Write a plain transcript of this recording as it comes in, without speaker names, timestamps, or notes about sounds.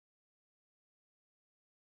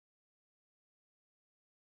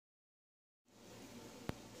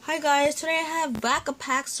Hi guys, today I have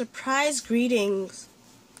Wack-A-Pack surprise greetings.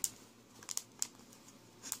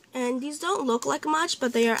 And these don't look like much,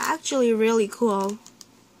 but they are actually really cool.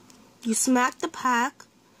 You smack the pack,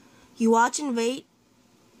 you watch and wait,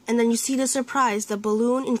 and then you see the surprise. The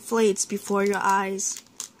balloon inflates before your eyes.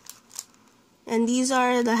 And these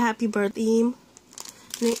are the Happy Birthday theme.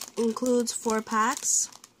 And it includes 4 packs.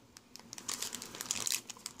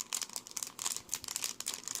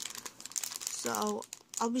 So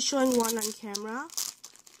I'll be showing one on camera.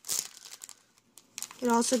 It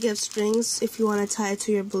also gives strings if you want to tie it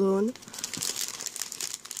to your balloon.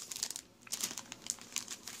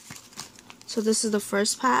 So this is the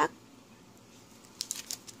first pack,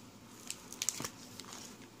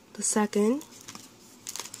 the second,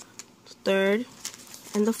 the third,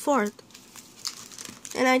 and the fourth.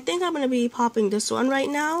 And I think I'm going to be popping this one right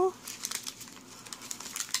now.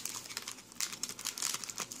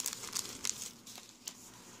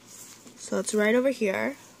 So it's right over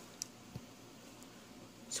here.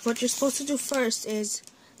 So what you're supposed to do first is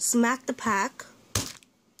smack the pack.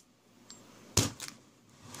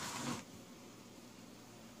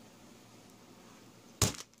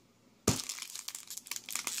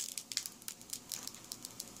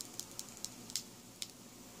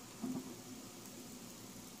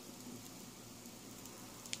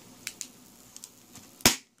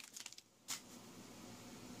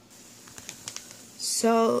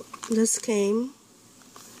 So this came,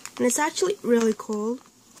 and it's actually really cool.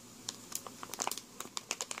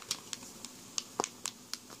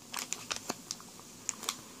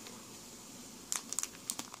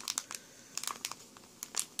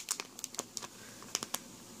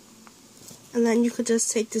 And then you could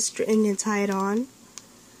just take the string and tie it on,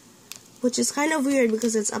 which is kind of weird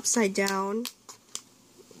because it's upside down,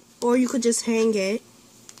 or you could just hang it.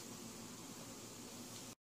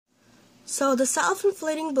 So the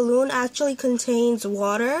self-inflating balloon actually contains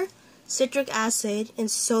water, citric acid, and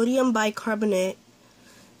sodium bicarbonate,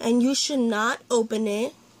 and you should not open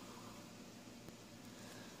it,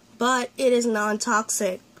 but it is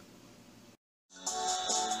non-toxic.